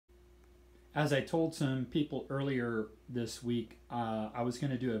As I told some people earlier this week, I was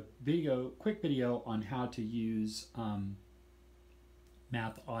going to do a quick video on how to use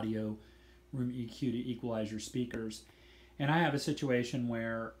MathAudio RoomEQ to equalize your speakers. And I have a situation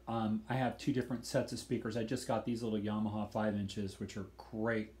where I have two different sets of speakers. I just got these little Yamaha 5 inches, which are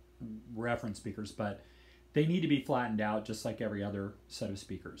great reference speakers, but they need to be flattened out just like every other set of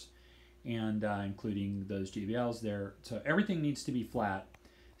speakers, and including those JBLs there. So everything needs to be flat.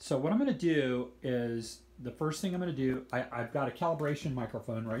 So what I'm going to do is, the first thing I'm going to do, I've got a calibration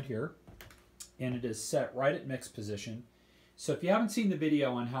microphone right here, and it is set right at mix position. So if you haven't seen the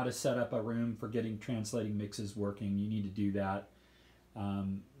video on how to set up a room for getting translating mixes working, you need to do that.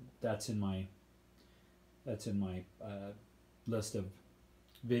 That's in my list of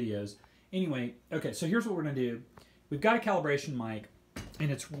videos. Anyway, okay, so here's what we're going to do. We've got a calibration mic,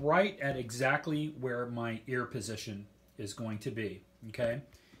 and it's right at exactly where my ear position is going to be, okay?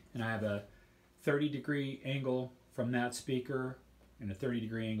 And I have a 30-degree angle from that speaker and a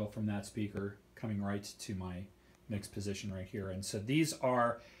 30-degree angle from that speaker coming right to my mix position right here. And so these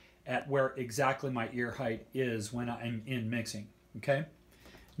are at where exactly my ear height is when I'm in mixing, okay?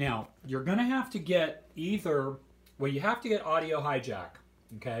 Now, you're going to have to get either, well, you have to get audio hijack,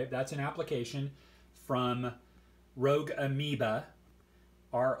 okay? That's an application from Rogue Amoeba,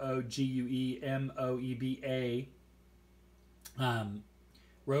 R-O-G-U-E-M-O-E-B-A,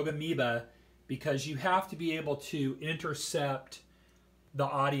 Rogue Amoeba, because you have to be able to intercept the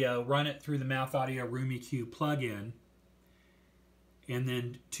audio, run it through the MathAudio RoomEQ plugin, and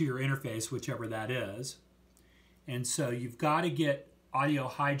then to your interface, whichever that is. And so you've got to get audio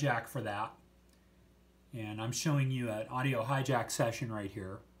hijack for that. And I'm showing you an audio hijack session right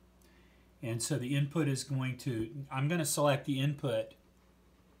here. And so the input is going to, I'm going to select the input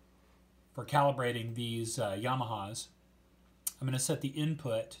for calibrating these Yamahas. I'm going to set the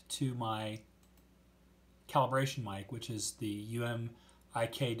input to my calibration mic, which is the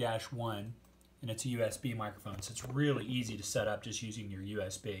UMIK-1, and it's a USB microphone. So it's really easy to set up just using your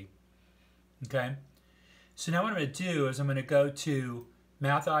USB. Okay? So now what I'm going to do is I'm going to go to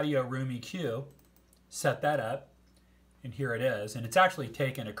MathAudio RoomEQ, set that up, and here it is. And it's actually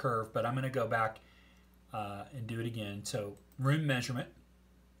taken a curve, but I'm going to go back and do it again. So room measurement.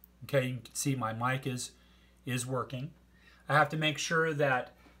 Okay, you can see my mic is working. I have to make sure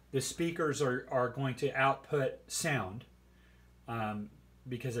that the speakers are going to output sound,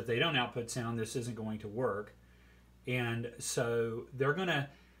 because if they don't output sound, this isn't going to work. And so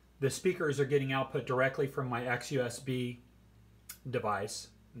the speakers are getting output directly from my XUSB device.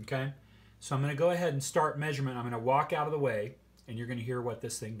 Okay, so I'm going to go ahead and start measurement. I'm going to walk out of the way, and you're going to hear what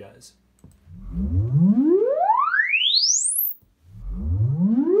this thing does.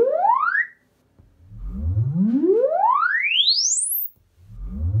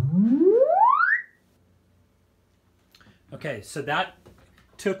 Okay, so that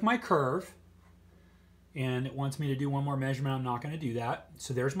took my curve, and it wants me to do one more measurement. I'm not going to do that.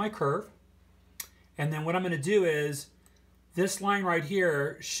 So there's my curve. And then what I'm going to do is, this line right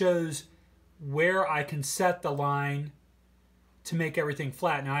here shows where I can set the line to make everything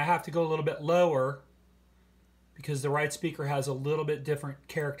flat. Now I have to go a little bit lower because the right speaker has a little bit different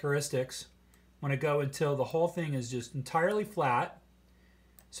characteristics. I want to go until the whole thing is just entirely flat.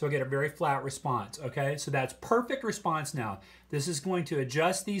 So I get a very flat response, okay? So that's perfect response now. This is going to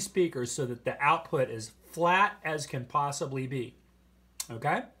adjust these speakers so that the output is flat as can possibly be,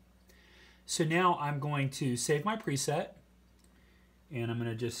 okay? So now I'm going to save my preset, and I'm going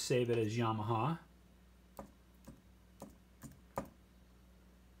to just save it as Yamaha.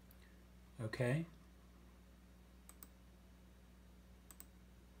 Okay.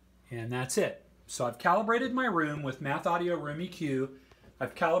 And that's it. So I've calibrated my room with MathAudio RoomEQ.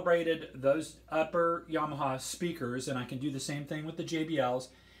 I've calibrated those upper Yamaha speakers, and I can do the same thing with the JBLs.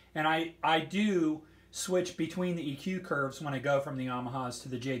 And I do switch between the EQ curves when I go from the Yamahas to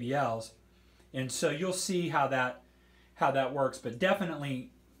the JBLs. And so you'll see how that works. But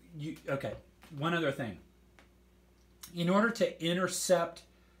definitely, okay, one other thing. In order to intercept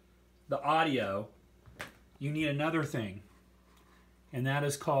the audio, you need another thing. And that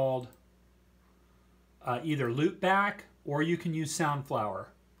is called either loopback, or you can use Soundflower,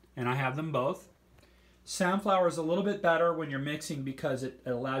 and I have them both. Soundflower is a little bit better when you're mixing because it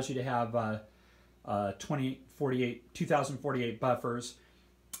allows you to have 2048 buffers,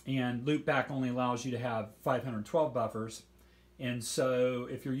 and loopback only allows you to have 512 buffers. And so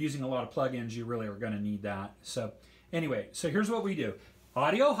if you're using a lot of plugins, you really are going to need that. So anyway, so here's what we do.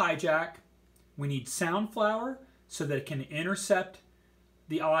 Audio hijack, we need Soundflower so that it can intercept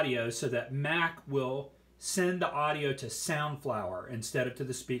the audio so that Mac will send the audio to Soundflower instead of to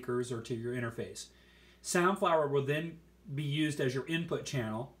the speakers or to your interface. Soundflower will then be used as your input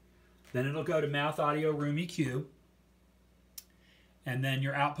channel. Then it'll go to MathAudio RoomEQ. And then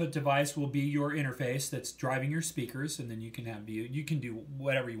your output device will be your interface that's driving your speakers, and then you can have VU. You can do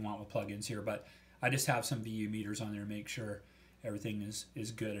whatever you want with plugins here, but I just have some VU meters on there to make sure everything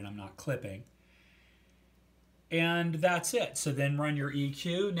is good and I'm not clipping. And that's it. So then run your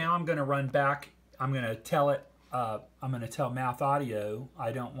EQ. Now I'm going to run back. I'm going to tell it. I'm going to tell MathAudio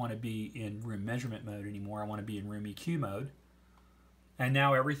I don't want to be in room measurement mode anymore. I want to be in room EQ mode. And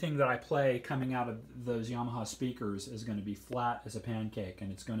now everything that I play coming out of those Yamaha speakers is going to be flat as a pancake,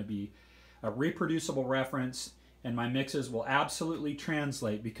 and it's going to be a reproducible reference, and my mixes will absolutely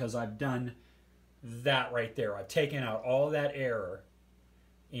translate because I've done that right there. I've taken out all that error,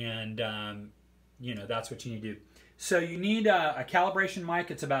 and you know, that's what you need to do. So you need a calibration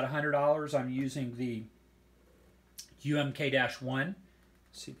mic. It's about $100. I'm using the UMK-1.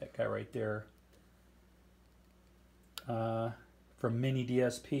 See that guy right there? From Mini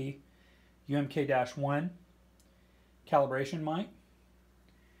DSP, UMK-1 calibration mic,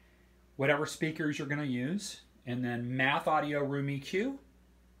 whatever speakers you're going to use, and then MathAudio RoomEQ,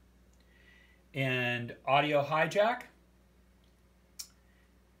 and Audio Hijack,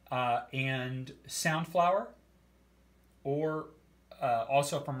 and Soundflower, or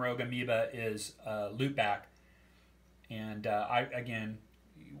also from Rogue Amoeba is Loopback, and again,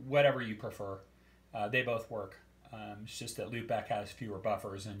 whatever you prefer, they both work. It's just that Loopback has fewer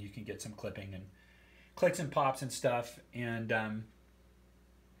buffers, and you can get some clipping and clicks and pops and stuff, and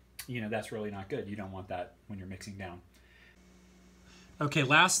you know, that's really not good. You don't want that when you're mixing down. Okay,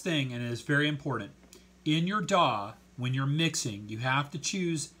 last thing, and it is very important. In your DAW, when you're mixing, you have to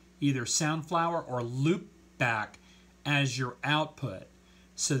choose either Soundflower or Loopback as your output,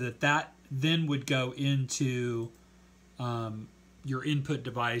 so that then would go into your input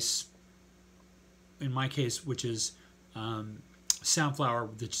device, in my case, which is Soundflower,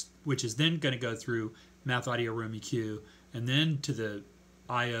 which is then going to go through MathAudio RoomEQ and then to the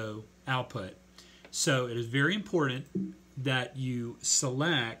I/O output. So it is very important that you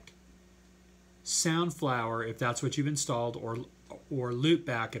select Soundflower if that's what you've installed, or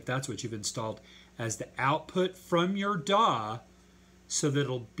Loopback if that's what you've installed, as the output from your DAW, so that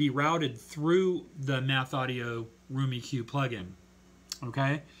it'll be routed through the MathAudio RoomEQ plugin.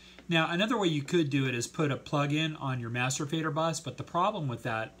 Okay? Now, another way you could do it is put a plug-in on your master fader bus, but the problem with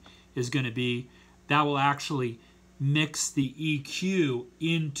that is going to be that will actually mix the EQ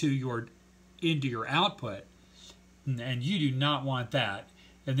into your output, and you do not want that.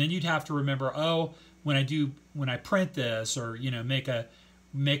 And then you'd have to remember, oh, when I print this, or you know, make a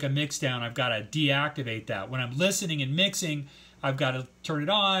mix down, I've got to deactivate that. When I'm listening and mixing, I've got to turn it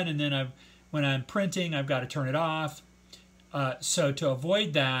on, and then when I'm printing, I've got to turn it off. So to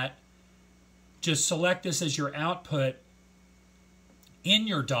avoid that, just select this as your output in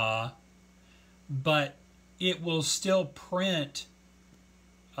your DAW, but it will still print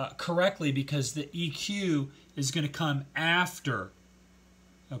correctly because the EQ is going to come after.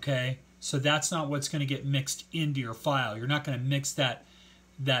 Okay, so that's not what's going to get mixed into your file. You're not going to mix that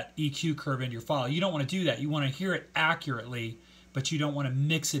EQ curve into your file. You don't want to do that. You want to hear it accurately, but you don't want to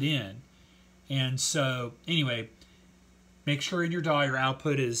mix it in. And so anyway, make sure in your DAW your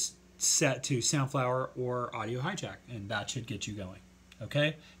output is set to Soundflower or Audio Hijack, and that should get you going.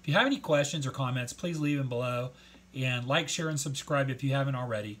 Okay? If you have any questions or comments, please leave them below, and like, share, and subscribe if you haven't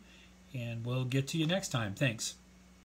already, and we'll get to you next time. Thanks.